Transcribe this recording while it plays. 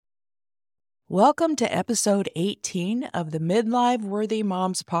Welcome to episode 18 of the Midlife Worthy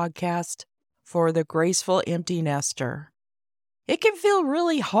Moms podcast for the Graceful Empty Nester. It can feel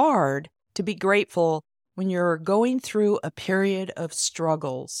really hard to be grateful when you're going through a period of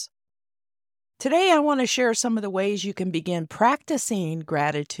struggles. Today, I want to share some of the ways you can begin practicing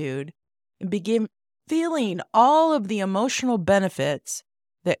gratitude and begin feeling all of the emotional benefits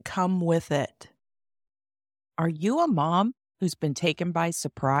that come with it. Are you a mom who's been taken by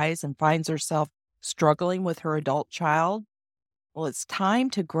surprise and finds herself struggling with her adult child? Well, it's time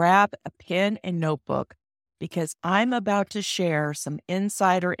to grab a pen and notebook because I'm about to share some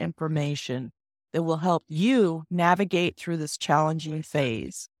insider information that will help you navigate through this challenging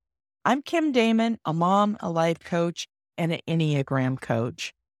phase. I'm Kim Damon, a mom, a life coach, and an Enneagram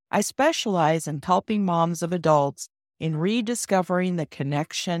coach. I specialize in helping moms of adults in rediscovering the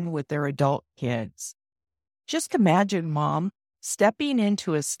connection with their adult kids. Just imagine, Mom, stepping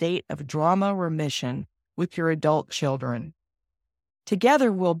into a state of drama remission with your adult children. Together,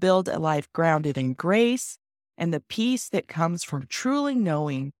 we'll build a life grounded in grace and the peace that comes from truly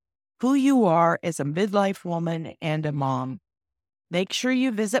knowing who you are as a midlife woman and a mom. Make sure you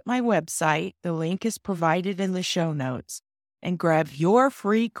visit my website. The link is provided in the show notes, and grab your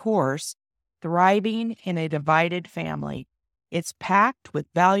free course, Thriving in a Divided Family. It's packed with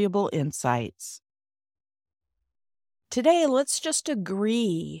valuable insights. Today, let's just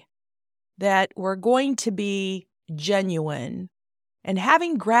agree that we're going to be genuine, and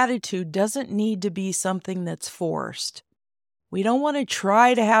having gratitude doesn't need to be something that's forced. We don't want to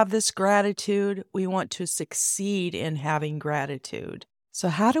try to have this gratitude. We want to succeed in having gratitude. So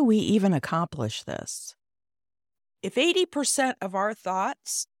how do we even accomplish this? If 80% of our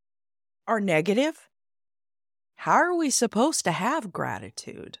thoughts are negative, how are we supposed to have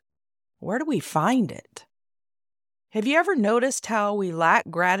gratitude? Where do we find it? Have you ever noticed how we lack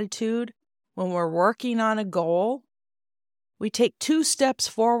gratitude when we're working on a goal? We take 2 steps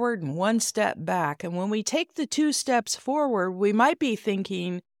forward and 1 step back. And when we take the 2 steps forward, we might be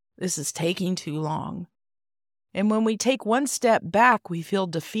thinking, this is taking too long. And when we take 1 step back, we feel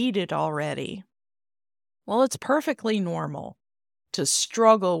defeated already. Well, it's perfectly normal to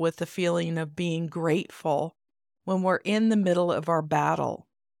struggle with the feeling of being grateful when we're in the middle of our battle.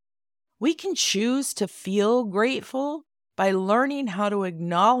 We can choose to feel grateful by learning how to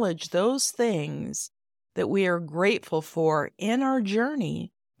acknowledge those things that we are grateful for in our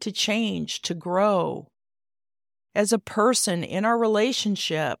journey to change, to grow. As a person in our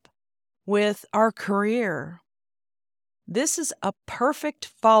relationship with our career. This is a perfect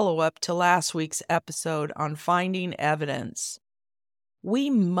follow-up to last week's episode on finding evidence. We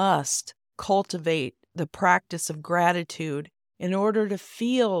must cultivate the practice of gratitude in order to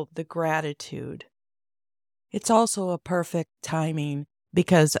feel the gratitude. It's also a perfect timing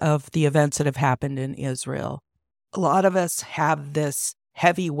because of the events that have happened in Israel. A lot of us have this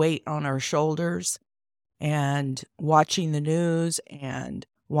heavy weight on our shoulders, and watching the news and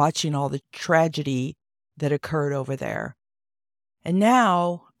watching all the tragedy that occurred over there. And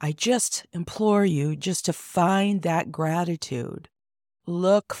now I just implore you just to find that gratitude.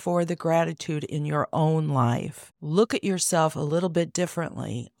 Look for the gratitude in your own life. Look at yourself a little bit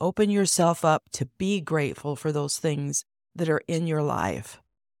differently. Open yourself up to be grateful for those things that are in your life.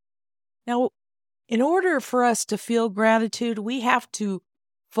 Now, in order for us to feel gratitude, we have to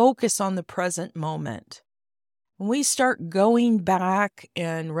focus on the present moment. When we start going back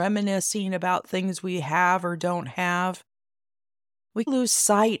and reminiscing about things we have or don't have, we lose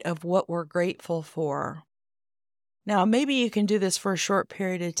sight of what we're grateful for. Now, maybe you can do this for a short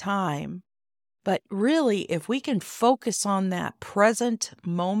period of time, but really, if we can focus on that present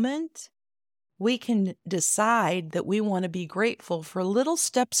moment, we can decide that we want to be grateful for little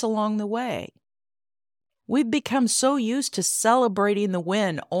steps along the way. We've become so used to celebrating the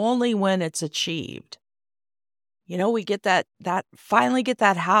win only when it's achieved. You know, we get that finally get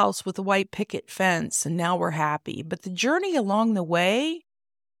that house with the white picket fence, and now we're happy. But the journey along the way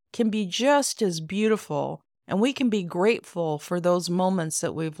can be just as beautiful. And we can be grateful for those moments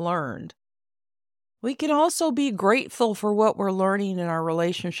that we've learned. We can also be grateful for what we're learning in our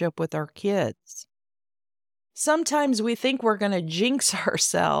relationship with our kids. Sometimes we think we're going to jinx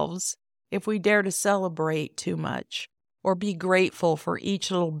ourselves if we dare to celebrate too much or be grateful for each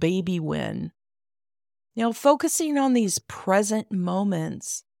little baby win. You know, focusing on these present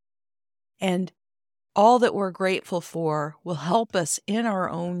moments and all that we're grateful for will help us in our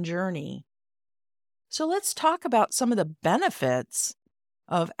own journey. So let's talk about some of the benefits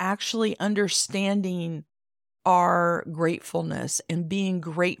of actually understanding our gratefulness and being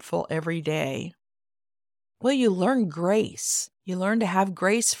grateful every day. Well, you learn grace. You learn to have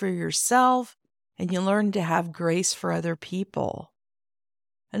grace for yourself and you learn to have grace for other people.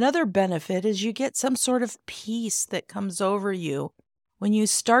 Another benefit is you get some sort of peace that comes over you when you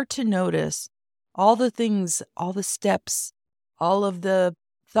start to notice all the things, all the steps, all of the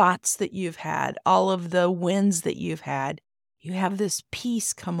thoughts that you've had, all of the wins that you've had. You have this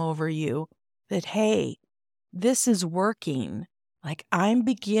peace come over you that, hey, this is working. Like, I'm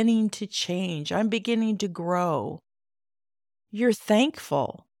beginning to change. I'm beginning to grow. You're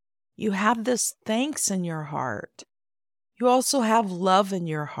thankful. You have this thanks in your heart. You also have love in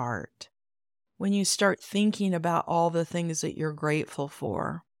your heart when you start thinking about all the things that you're grateful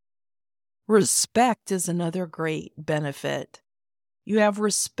for. Respect is another great benefit. You have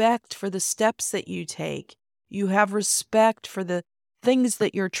respect for the steps that you take. You have respect for the things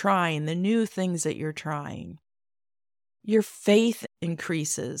that you're trying, the new things that you're trying. Your faith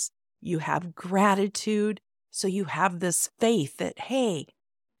increases. You have gratitude, so you have this faith that, hey,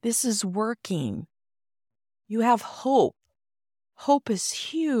 this is working. You have hope. Hope is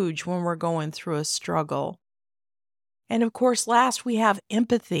huge when we're going through a struggle. And of course, last, we have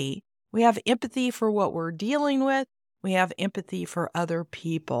empathy. We have empathy for what we're dealing with. We have empathy for other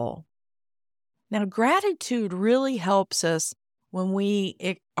people. Now, gratitude really helps us when we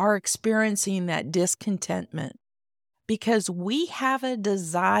are experiencing that discontentment, because we have a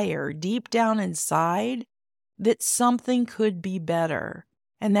desire deep down inside that something could be better.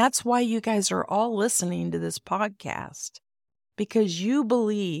 And that's why you guys are all listening to this podcast, because you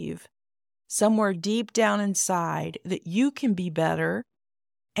believe somewhere deep down inside that you can be better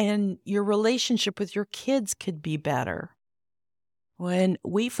and your relationship with your kids could be better. When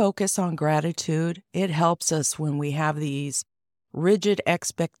we focus on gratitude, it helps us when we have these rigid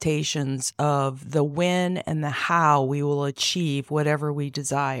expectations of the when and the how we will achieve whatever we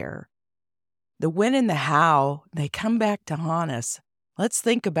desire. The when and the how, they come back to haunt us. Let's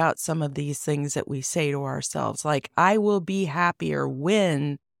think about some of these things that we say to ourselves, like, I will be happier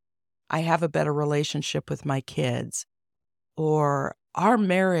when I have a better relationship with my kids, or our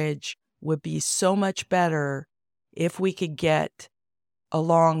marriage would be so much better if we could get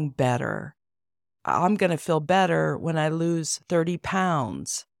along better. I'm going to feel better when I lose 30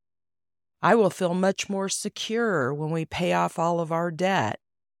 pounds. I will feel much more secure when we pay off all of our debt.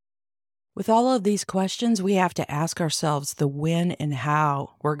 With all of these questions, we have to ask ourselves the when and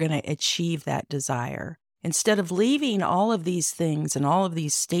how we're going to achieve that desire, instead of leaving all of these things and all of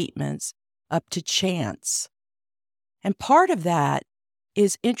these statements up to chance. And part of that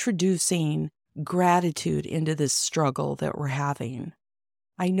is introducing gratitude into this struggle that we're having.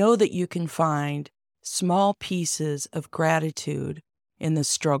 I know that you can find small pieces of gratitude in the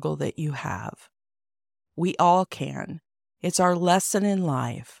struggle that you have. We all can. It's our lesson in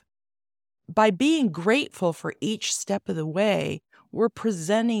life. By being grateful for each step of the way, we're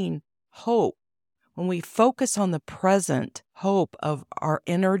presenting hope. When we focus on the present hope of our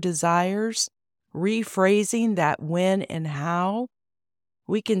inner desires, rephrasing that when and how,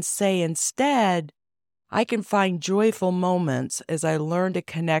 we can say instead, I can find joyful moments as I learn to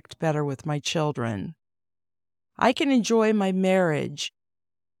connect better with my children. I can enjoy my marriage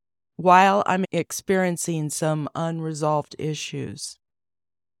while I'm experiencing some unresolved issues.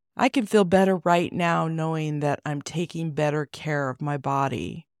 I can feel better right now knowing that I'm taking better care of my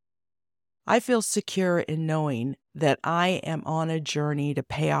body. I feel secure in knowing that I am on a journey to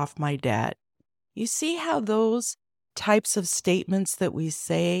pay off my debt. You see how those types of statements that we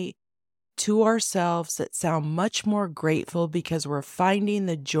say to ourselves that sound much more grateful because we're finding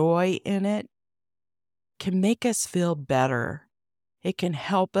the joy in it can make us feel better. It can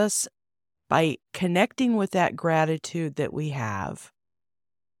help us by connecting with that gratitude that we have.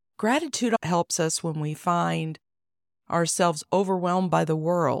 Gratitude helps us when we find ourselves overwhelmed by the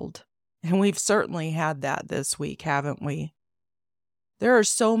world. And we've certainly had that this week, haven't we? There are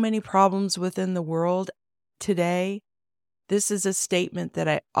so many problems within the world today. This is a statement that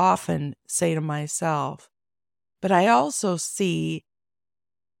I often say to myself. But I also see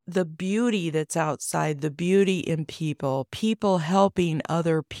the beauty that's outside, the beauty in people, people helping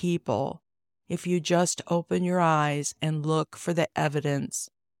other people. If you just open your eyes and look for the evidence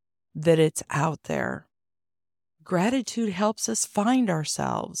that it's out there. Gratitude helps us find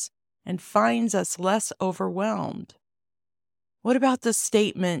ourselves and finds us less overwhelmed. What about the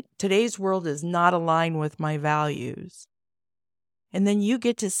statement, today's world is not aligned with my values? And then you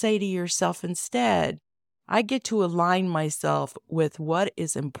get to say to yourself instead, I get to align myself with what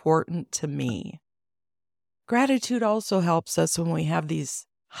is important to me. Gratitude also helps us when we have these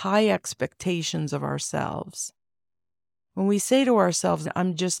high expectations of ourselves. When we say to ourselves,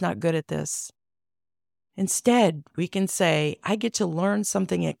 I'm just not good at this. Instead, we can say, I get to learn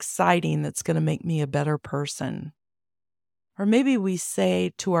something exciting that's going to make me a better person. Or maybe we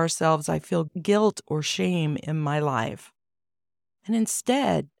say to ourselves, I feel guilt or shame in my life. And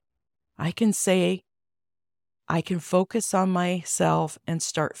instead, I can say, I can focus on myself and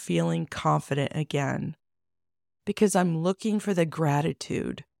start feeling confident again because I'm looking for the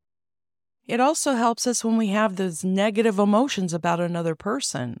gratitude. It also helps us when we have those negative emotions about another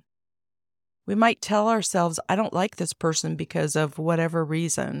person. We might tell ourselves, I don't like this person because of whatever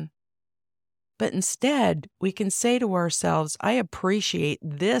reason. But instead, we can say to ourselves, I appreciate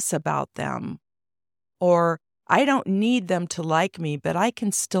this about them. Or, I don't need them to like me, but I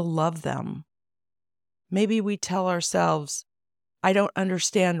can still love them. Maybe we tell ourselves, I don't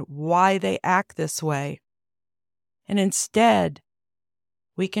understand why they act this way. And instead,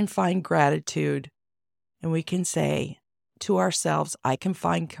 we can find gratitude and we can say to ourselves, I can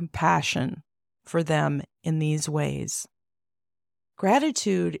find compassion for them in these ways.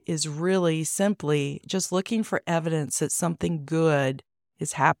 Gratitude is really simply just looking for evidence that something good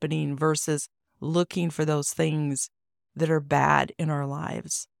is happening versus looking for those things that are bad in our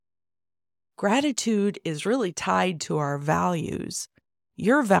lives. Gratitude is really tied to our values.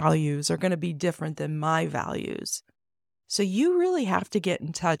 Your values are going to be different than my values. So you really have to get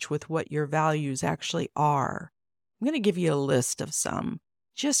in touch with what your values actually are. I'm going to give you a list of some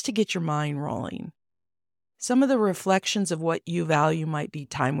just to get your mind rolling. Some of the reflections of what you value might be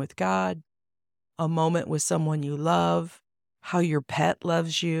time with God, a moment with someone you love, how your pet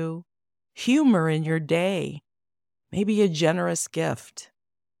loves you, humor in your day, maybe a generous gift,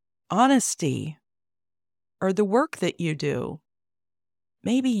 honesty, or the work that you do.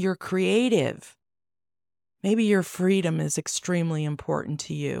 Maybe you're creative. Maybe your freedom is extremely important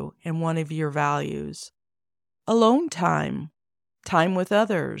to you and one of your values. Alone time, time with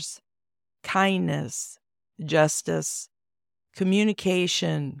others, kindness, justice,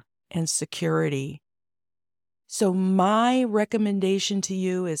 communication, and security. So my recommendation to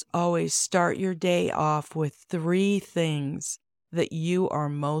you is always start your day off with 3 things that you are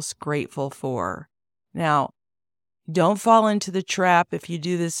most grateful for. Now, don't fall into the trap if you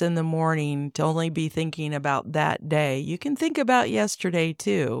do this in the morning to only be thinking about that day. You can think about yesterday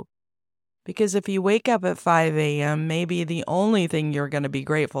too. Because if you wake up at 5 a.m., maybe the only thing you're going to be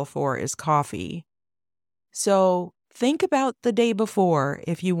grateful for is coffee. So think about the day before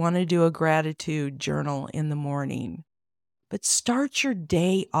if you want to do a gratitude journal in the morning. But start your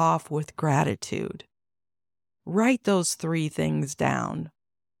day off with gratitude. Write those 3 things down.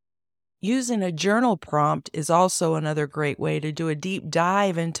 Using a journal prompt is also another great way to do a deep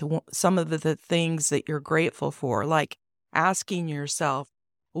dive into some of the things that you're grateful for, like asking yourself,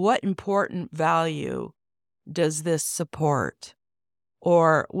 what important value does this support?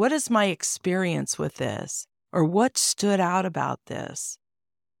 Or what is my experience with this? Or what stood out about this?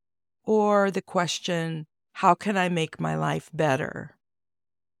 Or the question, how can I make my life better?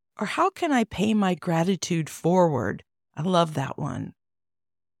 Or how can I pay my gratitude forward? I love that one.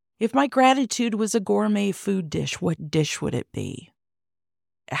 If my gratitude was a gourmet food dish, what dish would it be?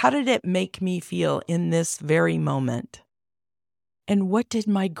 How did it make me feel in this very moment? And what did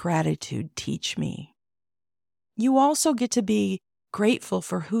my gratitude teach me? You also get to be grateful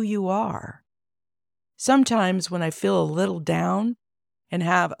for who you are. Sometimes when I feel a little down and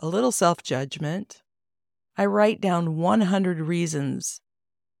have a little self-judgment, I write down 100 reasons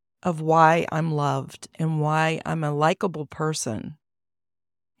of why I'm loved and why I'm a likable person.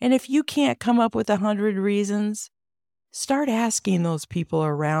 And if you can't come up with 100 reasons, start asking those people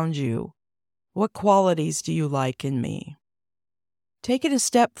around you, what qualities do you like in me? Take it a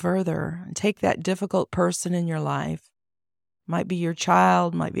step further and take that difficult person in your life. Might be your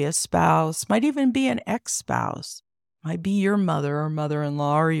child, might be a spouse, might even be an ex-spouse, might be your mother or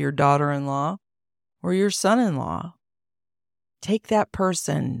mother-in-law or your daughter-in-law or your son-in-law. Take that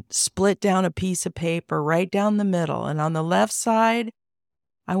person, split down a piece of paper right down the middle, and on the left side,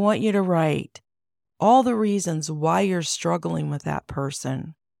 I want you to write all the reasons why you're struggling with that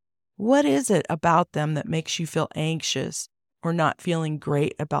person. What is it about them that makes you feel anxious or not feeling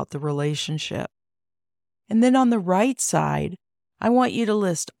great about the relationship? And then on the right side, I want you to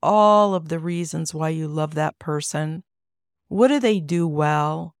list all of the reasons why you love that person. What do they do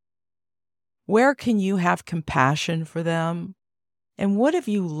well? Where can you have compassion for them? And what have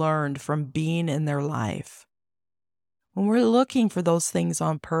you learned from being in their life? When we're looking for those things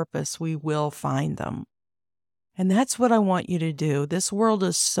on purpose, we will find them. And that's what I want you to do. This world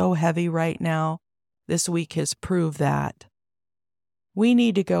is so heavy right now. This week has proved that. We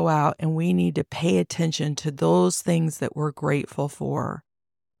need to go out and we need to pay attention to those things that we're grateful for.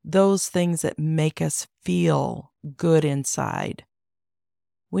 those things that make us feel good inside.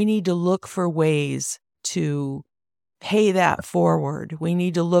 We need to look for ways to pay that forward. We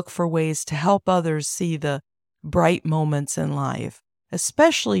need to look for ways to help others see the bright moments in life,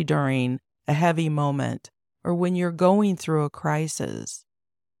 especially during a heavy moment or when you're going through a crisis.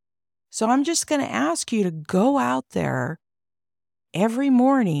 So I'm just going to ask you to go out there every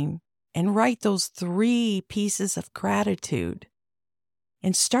morning and write those 3 pieces of gratitude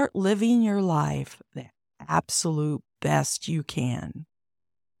and start living your life the absolute best you can.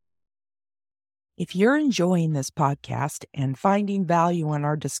 If you're enjoying this podcast and finding value in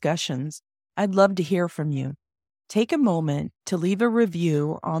our discussions, I'd love to hear from you. Take a moment to leave a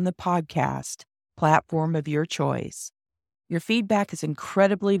review on the podcast platform of your choice. Your feedback is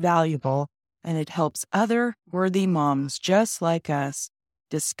incredibly valuable, and it helps other worthy moms just like us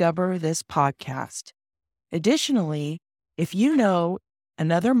discover this podcast. Additionally, if you know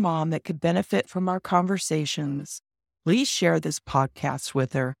another mom that could benefit from our conversations, please share this podcast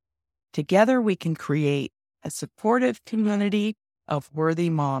with her. Together, we can create a supportive community of worthy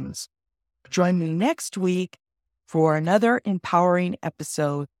moms. Join me next week for another empowering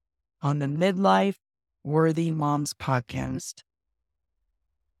episode on the Midlife Worthy Moms podcast.